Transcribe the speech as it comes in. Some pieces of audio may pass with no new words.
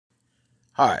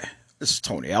Hi, this is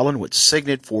Tony Allen with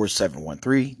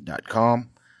Signet4713.com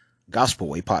Gospel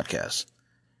Way Podcast.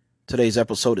 Today's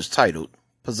episode is titled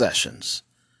Possessions.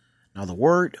 Now, the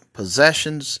word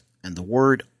possessions and the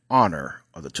word honor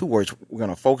are the two words we're going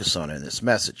to focus on in this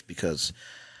message, because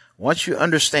once you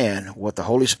understand what the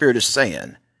Holy Spirit is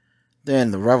saying,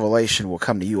 then the revelation will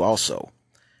come to you also.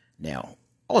 Now,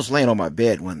 I was laying on my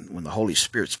bed when the Holy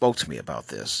Spirit spoke to me about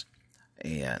this.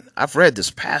 And I've read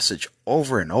this passage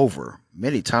over and over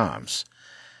many times.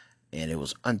 And it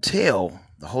was until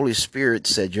the Holy Spirit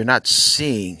said, you're not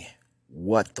seeing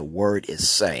what the word is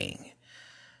saying.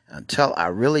 Until I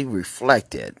really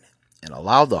reflected and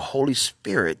allowed the Holy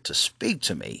Spirit to speak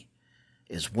to me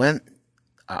is when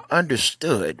I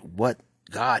understood what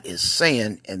God is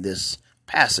saying in this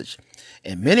passage.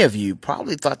 And many of you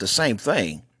probably thought the same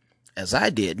thing as I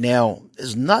did. Now,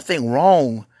 there's nothing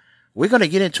wrong. We're going to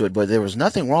get into it, but there was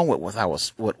nothing wrong with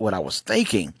what I was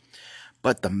thinking.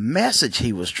 But the message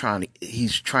he's trying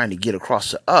to get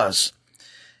across to us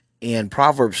in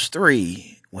Proverbs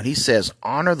 3, when he says,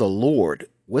 honor the Lord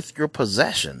with your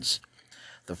possessions,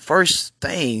 the first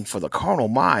thing for the carnal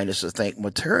mind is to think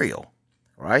material,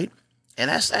 right? And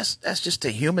that's just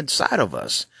the human side of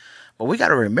us. But we got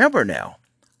to remember now,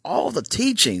 all the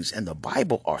teachings in the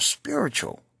Bible are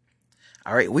spiritual.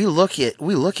 All right, we look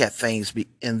at things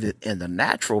in the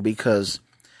natural because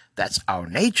that's our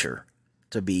nature,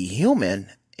 to be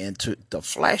human, and the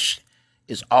flesh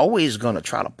is always going to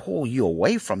try to pull you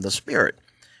away from the spirit.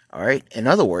 All right, in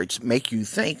other words, make you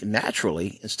think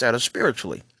naturally instead of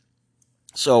spiritually.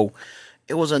 So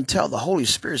it was until the Holy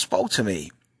Spirit spoke to me,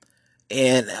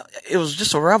 and it was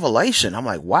just a revelation. I'm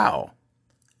like, wow,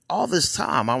 all this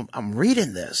time I'm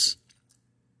reading this,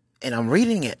 and I'm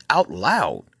reading it out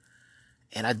loud.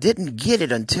 And I didn't get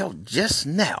it until just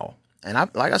now. And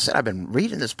like I said, I've been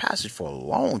reading this passage for a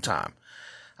long time.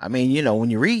 I mean, when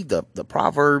you read the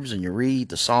Proverbs and you read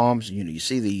the Psalms, you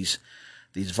see these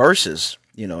verses,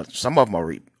 some of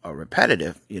them are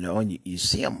repetitive, and you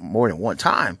see them more than one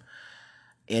time.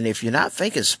 And if you're not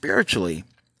thinking spiritually,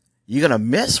 you're going to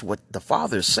miss what the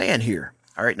Father is saying here.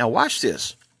 All right, now watch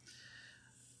this.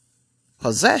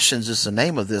 Possessions is the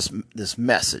name of this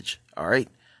message. All right.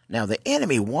 Now, the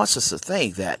enemy wants us to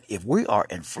think that if we are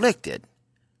inflicted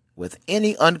with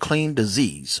any unclean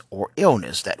disease or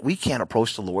illness, that we can't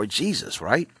approach the Lord Jesus,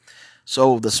 right?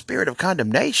 So the spirit of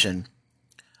condemnation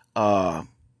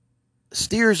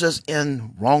steers us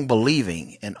in wrong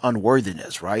believing and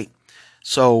unworthiness, right?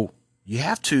 So you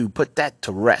have to put that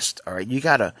to rest, all right? You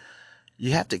have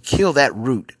to kill that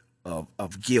root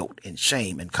of guilt and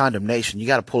shame and condemnation. You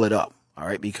got to pull it up, all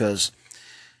right? Because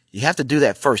you have to do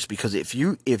that first, because if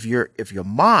your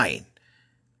mind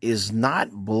is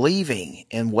not believing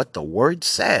in what the word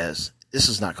says, this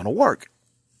is not going to work.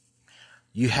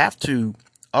 You have to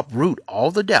uproot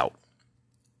all the doubt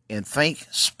and think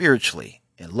spiritually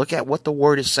and look at what the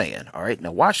word is saying. All right.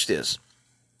 Now watch this.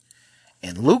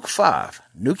 In Luke 5,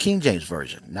 New King James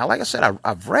Version. Now, like I said,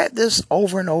 I've read this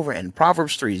over and over in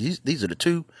Proverbs 3. These are the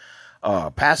two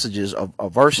passages of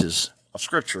verses of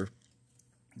scripture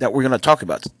that we're going to talk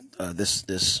about in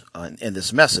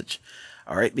this message.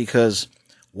 All right. Because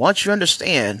once you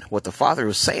understand what the Father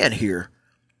is saying here,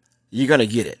 you're going to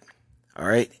get it. All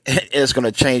right. It's going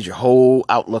to change your whole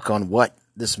outlook on what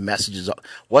this message is,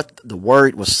 what the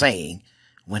word was saying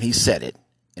when he said it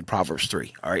in Proverbs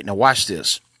 3. All right. Now watch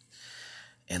this.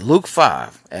 In Luke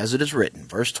 5, as it is written,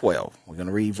 verse 12, we're going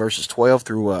to read verses 12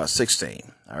 through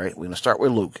 16. All right. We're going to start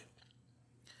with Luke.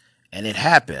 And it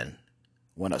happened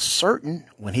when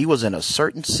he was in a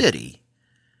certain city,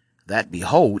 that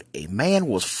behold, a man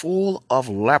was full of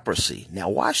leprosy. Now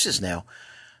watch this now.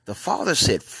 The Father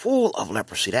said full of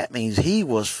leprosy. That means he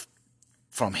was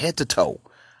from head to toe.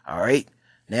 All right.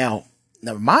 Now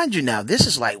mind you, now this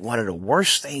is like one of the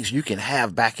worst things you can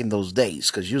have back in those days,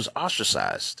 because you was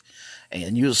ostracized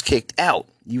and you was kicked out.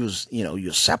 You was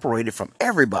separated from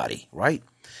everybody. Right.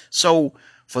 So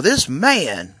for this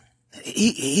man,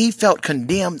 he felt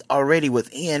condemned already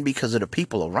within because of the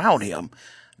people around him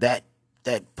that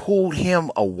pulled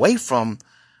him away from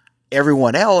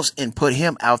everyone else and put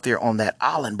him out there on that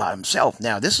island by himself.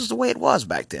 Now, this is the way it was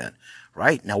back then,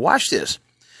 right? Now, watch this.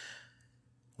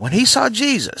 When he saw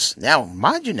Jesus, now,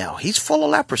 mind you now, he's full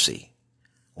of leprosy.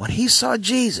 When he saw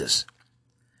Jesus,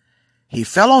 he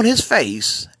fell on his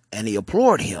face and he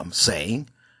implored him, saying,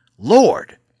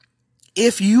 Lord,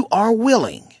 if you are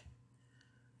willing,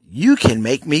 you can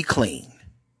make me clean.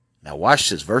 Now watch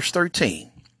this, verse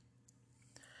 13.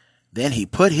 Then he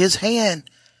put his hand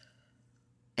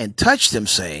and touched him,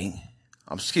 saying,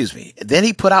 Then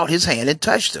he put out his hand and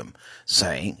touched him,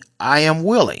 saying, I am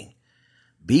willing,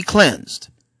 be cleansed.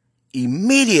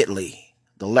 Immediately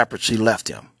the leprosy left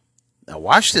him. Now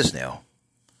watch this now.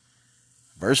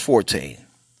 Verse 14.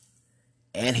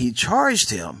 And he charged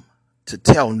him to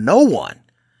tell no one,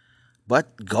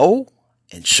 but go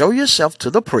and show yourself to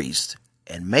the priest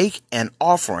and make an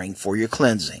offering for your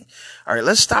cleansing. All right,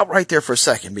 let's stop right there for a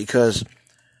second, because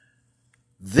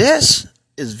this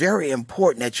is very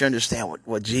important that you understand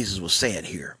what Jesus was saying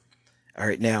here. All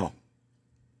right, now,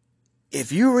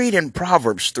 if you read in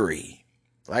Proverbs 3,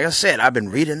 like I said, I've been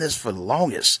reading this for the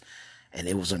longest, and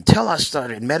it was until I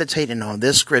started meditating on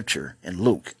this scripture in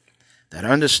Luke that I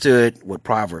understood what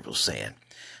Proverbs was saying.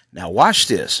 Now watch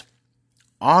this.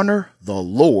 Honor the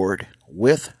Lord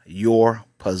with your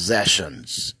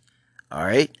possessions. All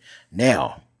right.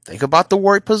 Now think about the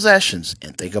word possessions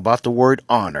and think about the word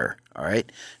honor. All right.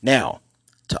 Now,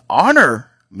 to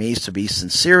honor means to be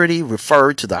sincerity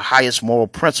referred to the highest moral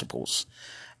principles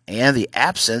and the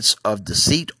absence of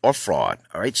deceit or fraud.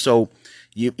 All right. So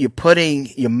you're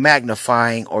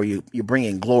magnifying, or you're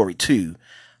bringing glory to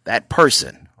that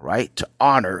person. Right? To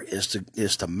honor is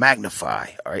to magnify,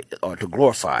 all right, or to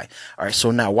glorify. All right.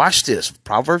 So now watch this.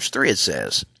 Proverbs 3, it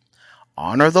says,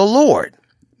 honor the Lord,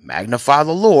 magnify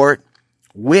the Lord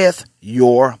with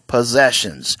your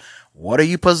possessions. What are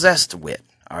you possessed with?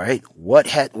 All right.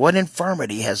 What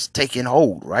infirmity has taken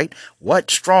hold, right?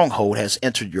 What stronghold has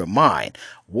entered your mind?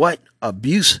 What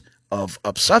abuse of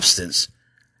substance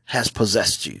has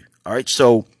possessed you? All right.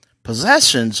 So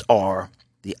possessions are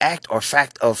the act or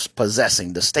fact of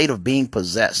possessing, the state of being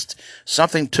possessed.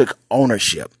 Something took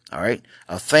ownership. All right.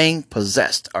 A thing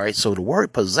possessed. All right. So the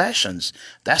word possessions,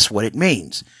 that's what it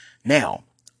means. Now,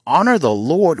 honor the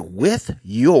Lord with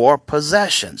your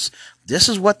possessions. This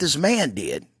is what this man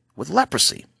did with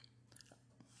leprosy.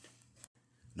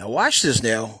 Now watch this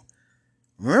now.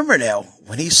 Remember now,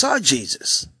 when he saw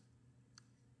Jesus,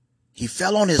 he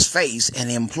fell on his face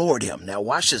and implored him. Now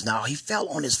watch this now. He fell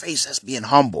on his face. That's being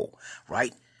humble,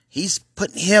 right? He's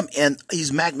putting him in,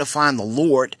 he's magnifying the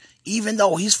Lord, even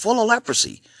though he's full of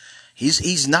leprosy.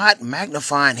 He's not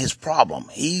magnifying his problem.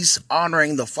 He's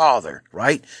honoring the Father,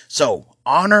 right? So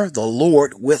honor the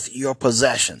Lord with your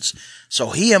possessions. So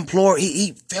he implored,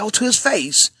 he fell to his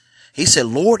face. He said,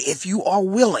 Lord, if you are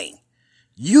willing,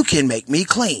 you can make me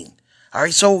clean. All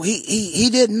right. So he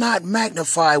did not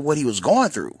magnify what he was going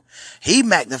through. He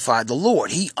magnified the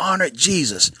Lord. He honored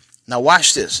Jesus. Now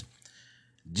watch this.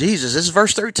 Jesus, this is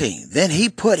verse 13. Then he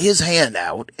put his hand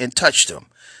out and touched him,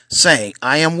 saying,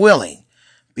 I am willing,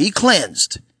 be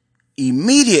cleansed.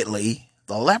 Immediately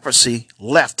the leprosy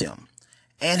left him,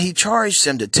 and he charged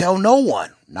him to tell no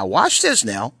one. Now watch this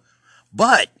now.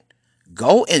 But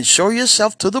go and show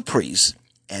yourself to the priest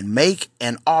and make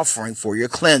an offering for your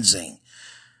cleansing,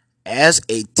 as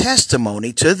a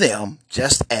testimony to them,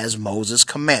 just as Moses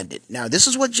commanded. Now, this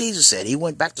is what Jesus said. He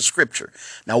went back to scripture.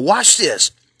 Now, watch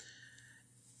this.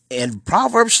 In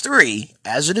Proverbs 3,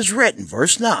 as it is written,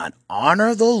 verse 9,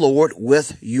 honor the Lord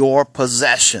with your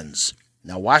possessions.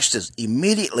 Now, watch this.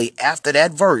 Immediately after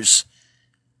that verse,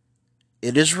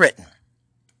 it is written,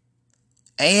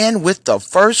 and with the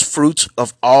first fruits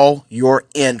of all your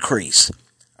increase.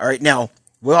 All right, now,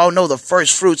 we all know the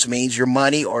first fruits means your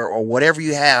money or whatever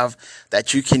you have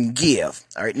that you can give.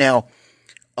 All right. Now,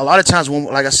 a lot of times, when,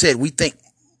 like I said, we think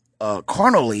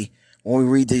carnally when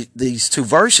we read these two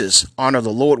verses, honor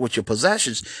the Lord with your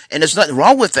possessions. And there's nothing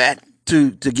wrong with that to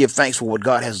give thanks for what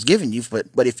God has given you.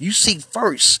 But if you seek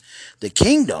first the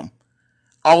kingdom,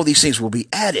 all these things will be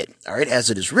added. All right.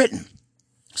 As it is written.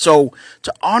 So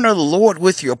to honor the Lord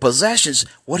with your possessions,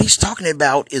 what he's talking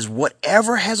about is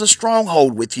whatever has a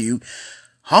stronghold with you,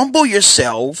 humble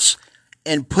yourselves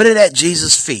and put it at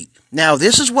Jesus' feet. Now,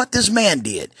 this is what this man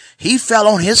did. He fell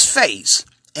on his face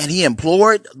and he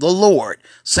implored the Lord,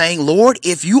 saying, Lord,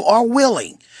 if you are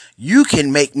willing, you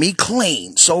can make me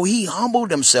clean. So he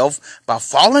humbled himself by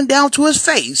falling down to his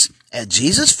face at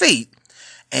Jesus' feet.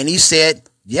 And he said,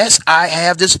 yes, I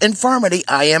have this infirmity.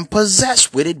 I am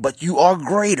possessed with it, but you are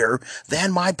greater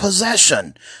than my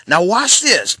possession. Now watch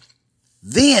this.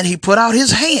 Then he put out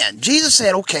his hand. Jesus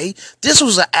said, okay, this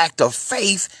was an act of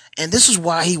faith, and this is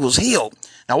why he was healed.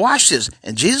 Now watch this.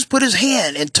 And Jesus put his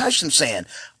hand and touched him, saying,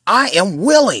 I am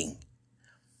willing.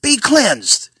 Be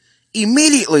cleansed.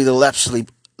 Immediately the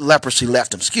leprosy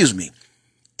left him,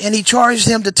 And he charged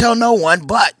him to tell no one,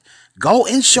 but go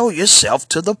and show yourself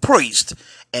to the priest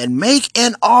and make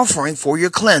an offering for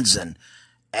your cleansing,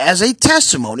 as a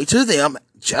testimony to them,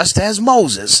 just as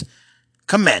Moses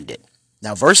commanded.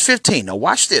 Now, verse 15. Now,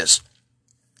 watch this.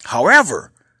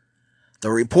 However, the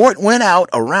report went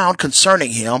out around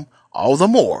concerning him all the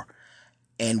more,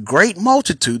 and great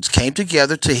multitudes came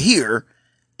together to hear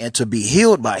and to be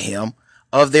healed by him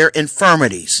of their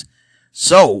infirmities.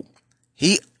 So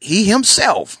he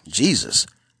himself, Jesus,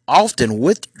 often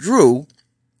withdrew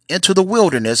into the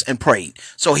wilderness and prayed.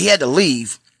 So he had to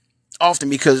leave often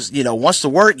because, once the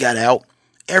word got out,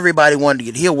 everybody wanted to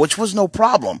get healed, which was no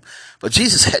problem. But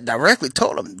Jesus had directly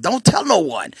told them, don't tell no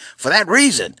one. For that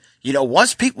reason,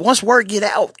 once word get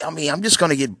out, I'm just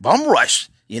going to get bum rushed,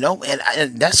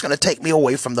 and that's going to take me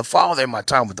away from the Father and my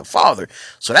time with the Father.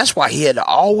 So that's why he had to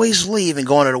always leave and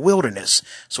go into the wilderness.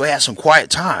 So he had some quiet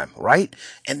time, right?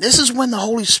 And this is when the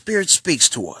Holy Spirit speaks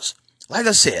to us. Like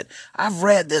I said, I've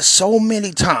read this so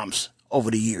many times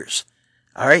over the years.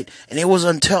 All right. And it was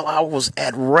until I was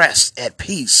at rest, at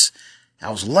peace. I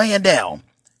was laying down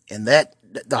and that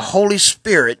the Holy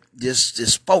Spirit just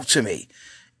spoke to me.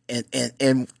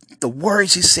 And the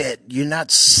words he said, you're not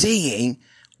seeing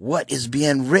what is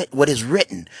being written, what is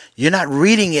written. You're not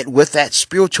reading it with that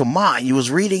spiritual mind. You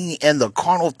was reading in the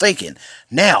carnal thinking.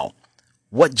 Now,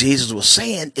 what Jesus was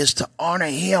saying is to honor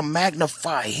him,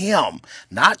 magnify him,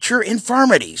 not your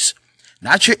infirmities,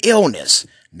 not your illness,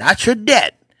 not your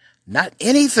debt, not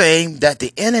anything that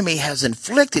the enemy has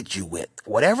inflicted you with,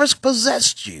 whatever's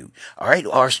possessed you, all right,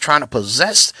 or is trying to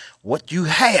possess what you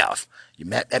have.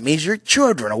 That means your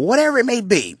children or whatever it may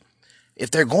be.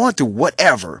 If they're going through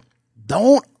whatever,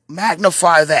 don't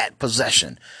magnify that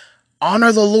possession.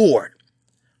 Honor the Lord.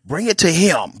 Bring it to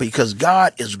him because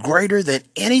God is greater than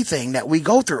anything that we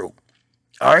go through.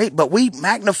 All right. But we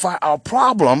magnify our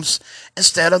problems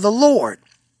instead of the Lord.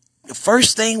 The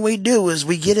first thing we do is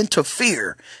we get into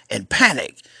fear and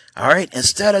panic. All right.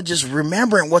 Instead of just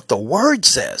remembering what the word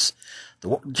says.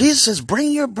 Jesus says,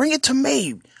 bring it to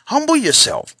me. Humble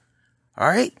yourself. All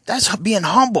right. That's being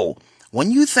humble.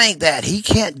 When you think that he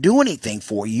can't do anything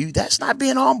for you, that's not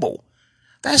being humble.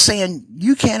 That's saying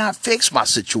you cannot fix my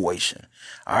situation.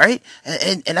 All right.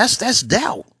 And that's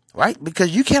doubt, right?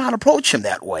 Because you cannot approach him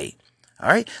that way. All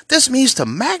right. This means to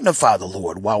magnify the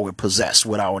Lord while we're possessed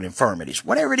with our infirmities,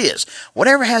 whatever it is,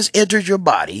 whatever has entered your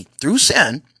body through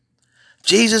sin.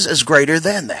 Jesus is greater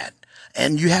than that.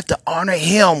 And you have to honor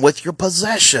him with your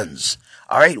possessions.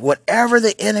 All right. Whatever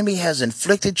the enemy has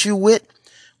inflicted you with,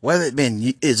 whether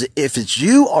if it's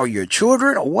you or your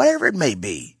children or whatever it may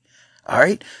be. All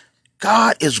right.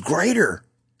 God is greater.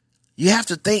 You have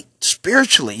to think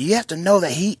spiritually. You have to know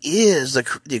that he is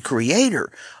the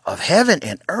creator of heaven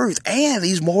and earth and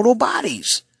these mortal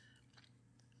bodies.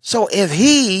 So if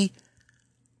he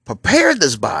prepared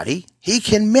this body, he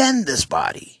can mend this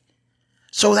body.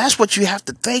 So that's what you have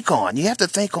to think on. You have to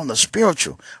think on the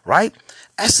spiritual, right?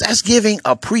 That's giving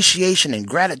appreciation and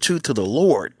gratitude to the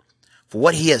Lord for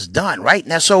what he has done, right?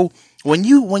 Now, so when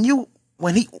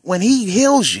he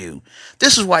heals you,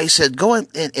 this is why he said, go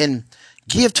and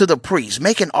give to the priest,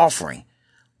 make an offering.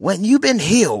 When you've been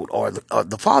healed or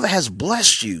the Father has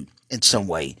blessed you in some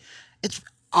way, it's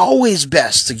always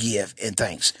best to give in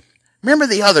thanks. Remember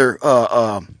the other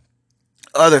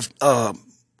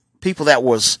people that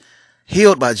was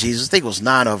healed by Jesus? I think it was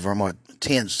 9 of them or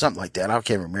 10, something like that. I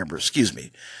can't remember. Excuse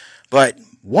me. But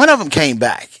one of them came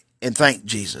back and thanked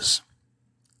Jesus.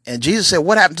 And Jesus said,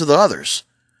 what happened to the others?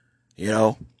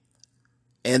 And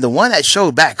the one that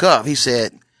showed back up, he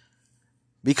said,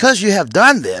 because you have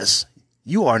done this,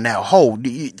 you are now whole.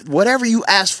 Whatever you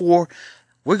asked for,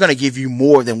 we're going to give you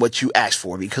more than what you asked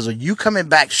for because of you coming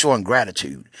back showing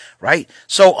gratitude, right?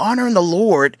 So honoring the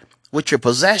Lord with your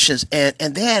possessions and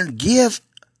then give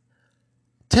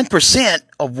 10%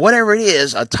 of whatever it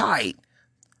is, a tithe.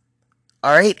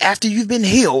 All right. After you've been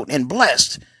healed and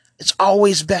blessed, it's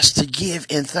always best to give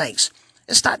in thanks.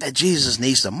 It's not that Jesus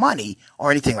needs the money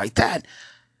or anything like that.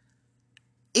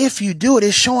 If you do it,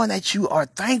 it's showing that you are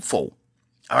thankful.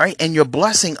 All right. And you're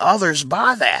blessing others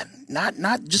by that.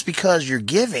 Not just because you're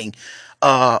giving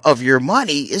of your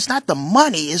money. It's not the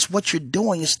money. It's what you're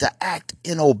doing is to act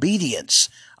in obedience.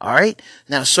 All right.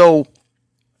 Now, so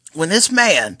when this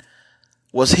man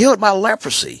was healed by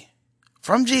leprosy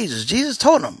from Jesus, Jesus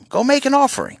told him, go make an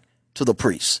offering to the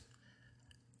priest.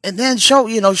 And then show,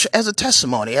 as a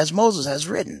testimony, as Moses has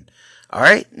written. All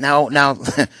right. Now,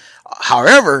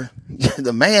 however,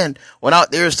 the man went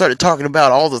out there and started talking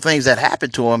about all the things that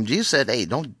happened to him. Jesus said, hey,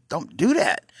 don't do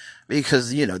that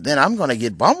because, then I'm going to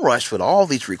get bum rushed with all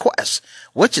these requests,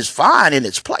 which is fine in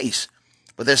its place.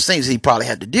 But there's things he probably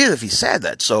had to do if he said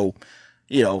that. So,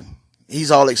 he's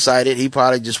all excited. He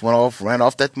probably just ran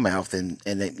off that mouth and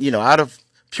out of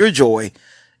pure joy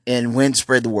and went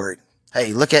spread the word.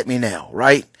 Hey, look at me now,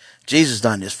 right? Jesus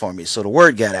done this for me. So the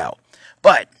word got out.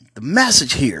 But the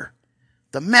message here,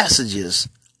 the message is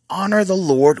honor the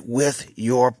Lord with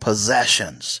your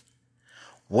possessions.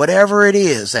 Whatever it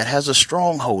is that has a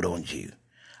stronghold on you.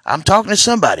 I'm talking to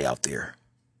somebody out there.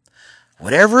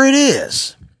 Whatever it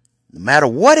is, no matter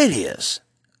what it is,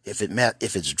 if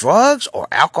it's drugs or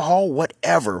alcohol,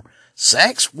 whatever,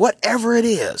 sex, whatever it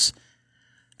is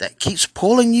that keeps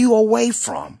pulling you away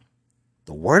from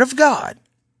the Word of God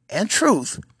and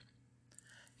truth,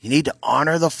 you need to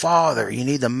honor the Father. You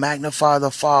need to magnify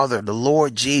the Father, the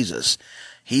Lord Jesus.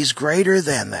 He's greater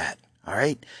than that. All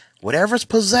right. Whatever's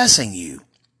possessing you,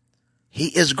 He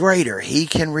is greater. He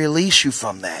can release you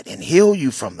from that and heal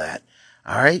you from that.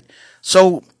 All right.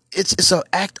 So it's an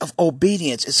act of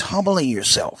obedience. It's humbling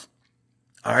yourself.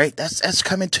 All right. That's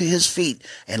coming to His feet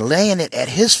and laying it at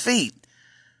His feet.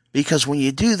 Because when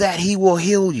you do that, He will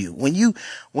heal you. When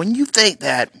you think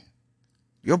that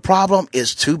your problem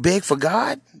is too big for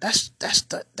God, that's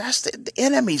the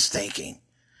enemy's thinking.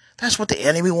 That's what the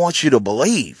enemy wants you to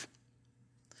believe.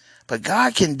 But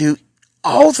God can do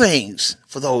all things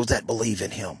for those that believe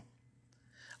in Him.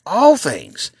 All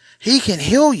things. He can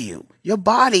heal you. Your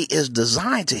body is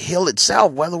designed to heal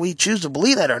itself, whether we choose to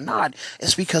believe that or not.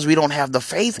 It's because we don't have the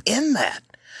faith in that.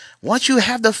 Once you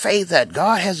have the faith that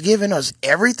God has given us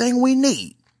everything we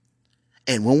need,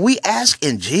 and when we ask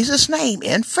in Jesus' name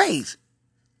in faith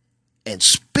and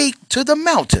speak to the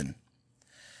mountain,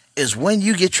 is when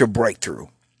you get your breakthrough.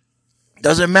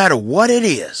 Doesn't matter what it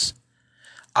is.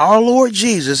 Our Lord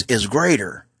Jesus is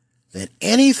greater than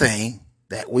anything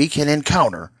that we can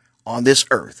encounter on this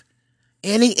earth.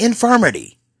 Any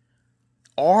infirmity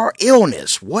or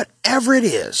illness, whatever it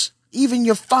is, even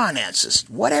your finances,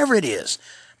 whatever it is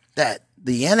that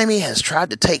the enemy has tried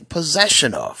to take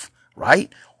possession of,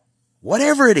 right?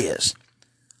 Whatever it is,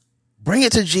 bring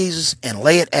it to Jesus and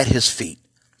lay it at His feet.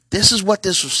 This is what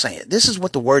this was saying. This is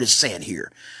what the word is saying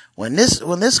here. When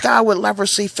this guy with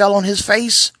leprosy fell on his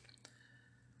face,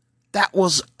 that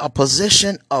was a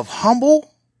position of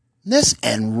humbleness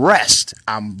and rest.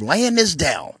 I'm laying this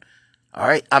down. All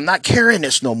right. I'm not carrying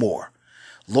this no more.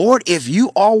 Lord, if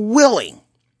you are willing,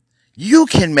 you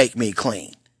can make me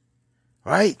clean.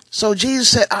 Right. So Jesus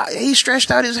said, He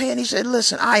stretched out His hand. He said,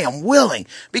 listen, I am willing,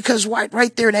 because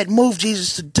right there, that moved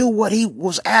Jesus to do what He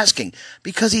was asking,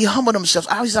 because He humbled Himself.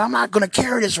 He said, I'm not going to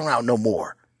carry this around no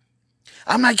more.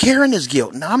 I'm not carrying this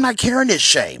guilt. No, I'm not carrying this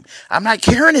shame. I'm not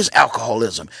carrying this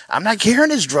alcoholism. I'm not carrying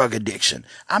this drug addiction.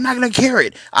 I'm not going to carry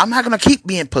it. I'm not going to keep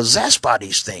being possessed by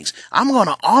these things. I'm going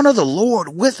to honor the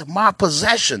Lord with my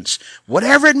possessions,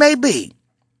 whatever it may be,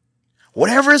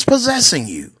 whatever is possessing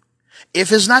you.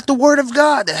 If it's not the Word of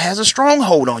God that has a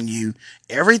stronghold on you,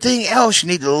 everything else you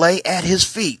need to lay at His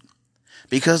feet,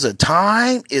 because the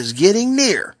time is getting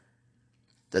near.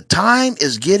 The time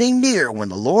is getting near when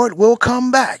the Lord will come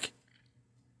back.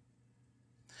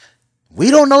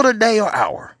 We don't know the day or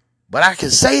hour, but I can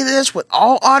say this with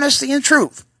all honesty and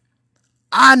truth.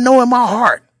 I know in my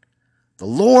heart the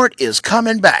Lord is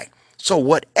coming back. So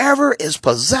whatever is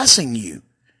possessing you,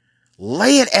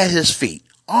 lay it at His feet.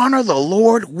 Honor the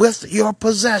Lord with your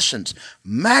possessions.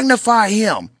 Magnify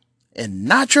Him and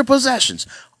not your possessions.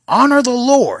 Honor the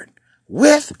Lord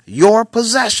with your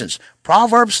possessions.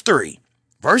 Proverbs 3,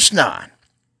 verse 9.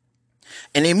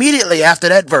 And immediately after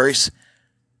that verse,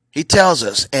 He tells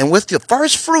us, and with the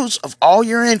first fruits of all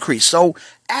your increase. So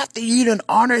after you done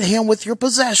honored Him with your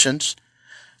possessions,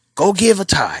 go give a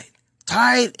tithe.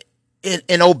 Tithe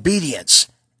in obedience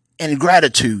and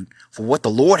gratitude for what the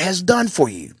Lord has done for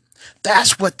you.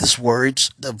 That's what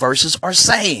the verses are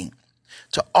saying.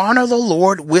 To honor the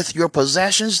Lord with your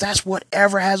possessions, that's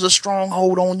whatever has a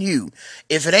stronghold on you.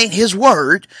 If it ain't His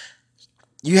word,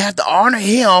 you have to honor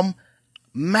Him,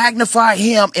 magnify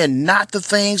Him, and not the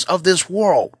things of this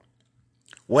world.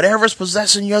 Whatever's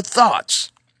possessing your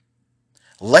thoughts,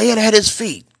 lay it at His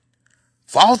feet.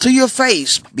 Fall to your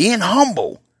face, being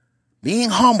humble,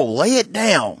 lay it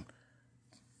down.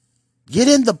 Get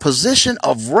in the position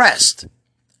of rest.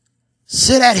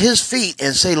 Sit at His feet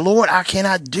and say, Lord, I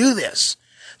cannot do this.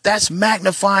 That's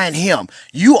magnifying Him.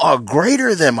 You are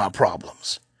greater than my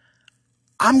problems.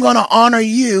 I'm going to honor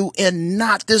you and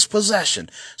not this possession.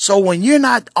 So when you're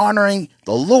not honoring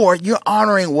the Lord, you're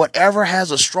honoring whatever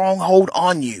has a stronghold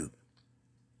on you.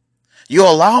 You're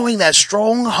allowing that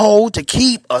stronghold to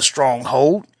keep a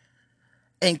stronghold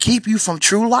and keep you from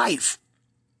true life.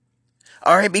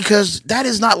 All right, because that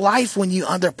is not life when you're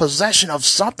under possession of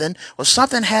something, or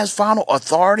something has final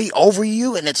authority over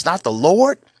you and it's not the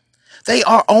Lord. They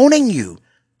are owning you.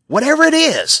 Whatever it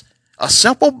is, a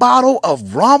simple bottle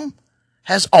of rum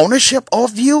has ownership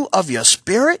of you, of your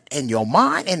spirit and your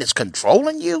mind, and it's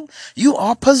controlling you. You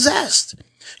are possessed.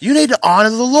 You need to honor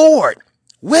the Lord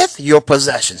with your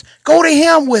possessions. Go to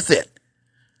Him with it.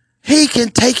 He can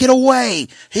take it away.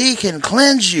 He can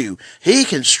cleanse you. He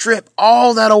can strip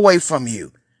all that away from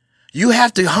you. You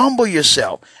have to humble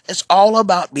yourself. It's all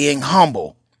about being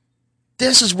humble.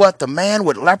 This is what the man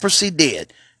with leprosy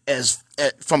did.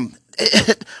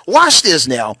 Watch this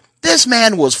now. This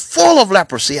man was full of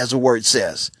leprosy, as the word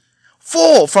says.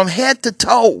 Full from head to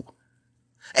toe.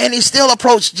 And he still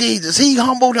approached Jesus. He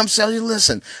humbled himself.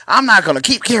 Listen, I'm not going to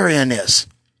keep carrying this.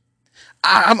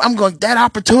 I'm going, that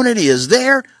opportunity is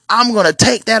there. I'm going to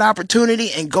take that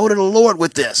opportunity and go to the Lord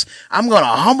with this. I'm going to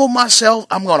humble myself.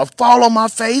 I'm going to fall on my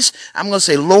face. I'm going to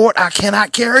say, Lord, I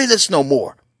cannot carry this no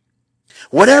more.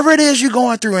 Whatever it is you're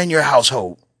going through in your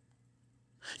household,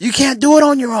 you can't do it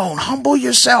on your own. Humble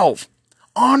yourself.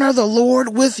 Honor the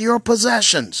Lord with your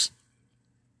possessions.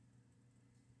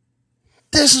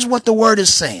 This is what the word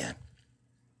is saying.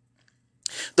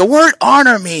 The word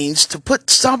honor means to put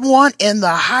someone in the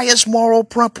highest moral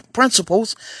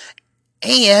principles,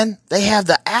 and they have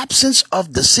the absence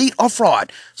of deceit or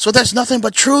fraud. So there's nothing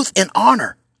but truth and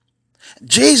honor.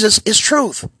 Jesus is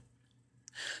truth.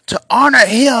 To honor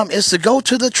him is to go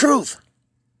to the truth.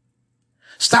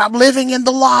 Stop living in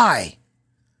the lie.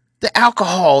 The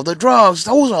alcohol, the drugs,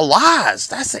 those are lies.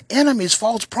 That's the enemy's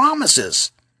false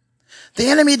promises. The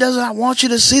enemy does not want you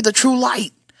to see the true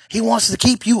light. He wants to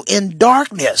keep you in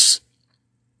darkness.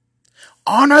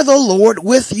 Honor the Lord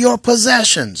with your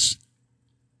possessions.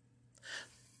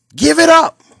 Give it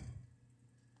up.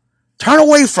 Turn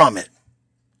away from it.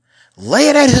 Lay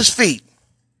it at his feet.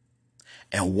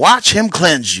 And watch him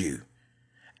cleanse you.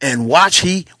 And watch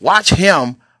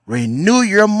him renew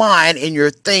your mind and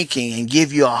your thinking and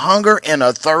give you a hunger and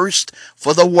a thirst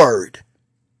for the word,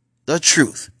 the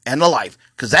truth, and the life.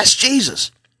 Because that's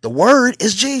Jesus. The word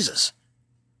is Jesus.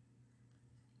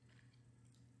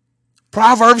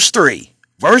 Proverbs 3,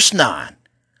 verse 9.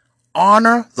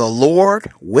 Honor the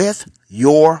Lord with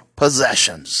your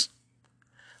possessions.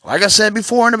 Like I said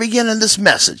before in the beginning of this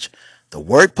message, the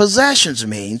word possessions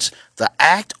means the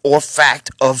act or fact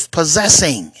of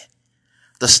possessing,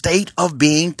 the state of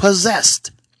being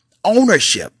possessed,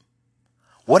 ownership.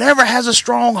 Whatever has a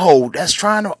stronghold that's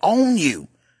trying to own you,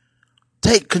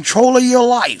 take control of your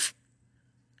life,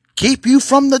 keep you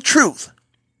from the truth.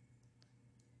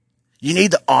 You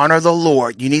need to honor the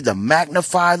Lord. You need to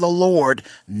magnify the Lord,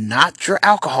 not your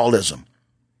alcoholism,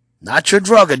 not your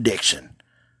drug addiction,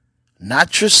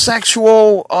 not your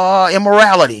sexual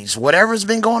immoralities, whatever's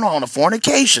been going on, the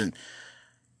fornication.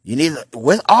 You need to,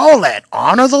 with all that,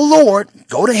 honor the Lord,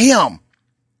 go to him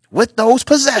with those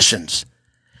possessions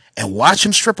and watch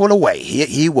him strip it away.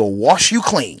 He will wash you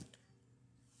clean.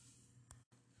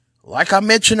 Like I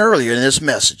mentioned earlier in this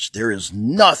message, there is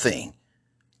nothing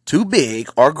too big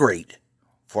or great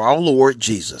for our Lord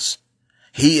Jesus.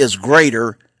 He is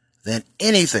greater than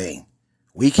anything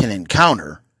we can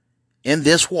encounter in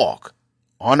this walk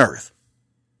on earth.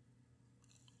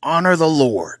 Honor the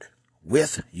Lord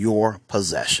with your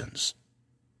possessions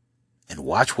and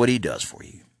watch what he does for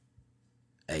you.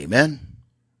 Amen,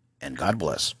 and God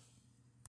bless.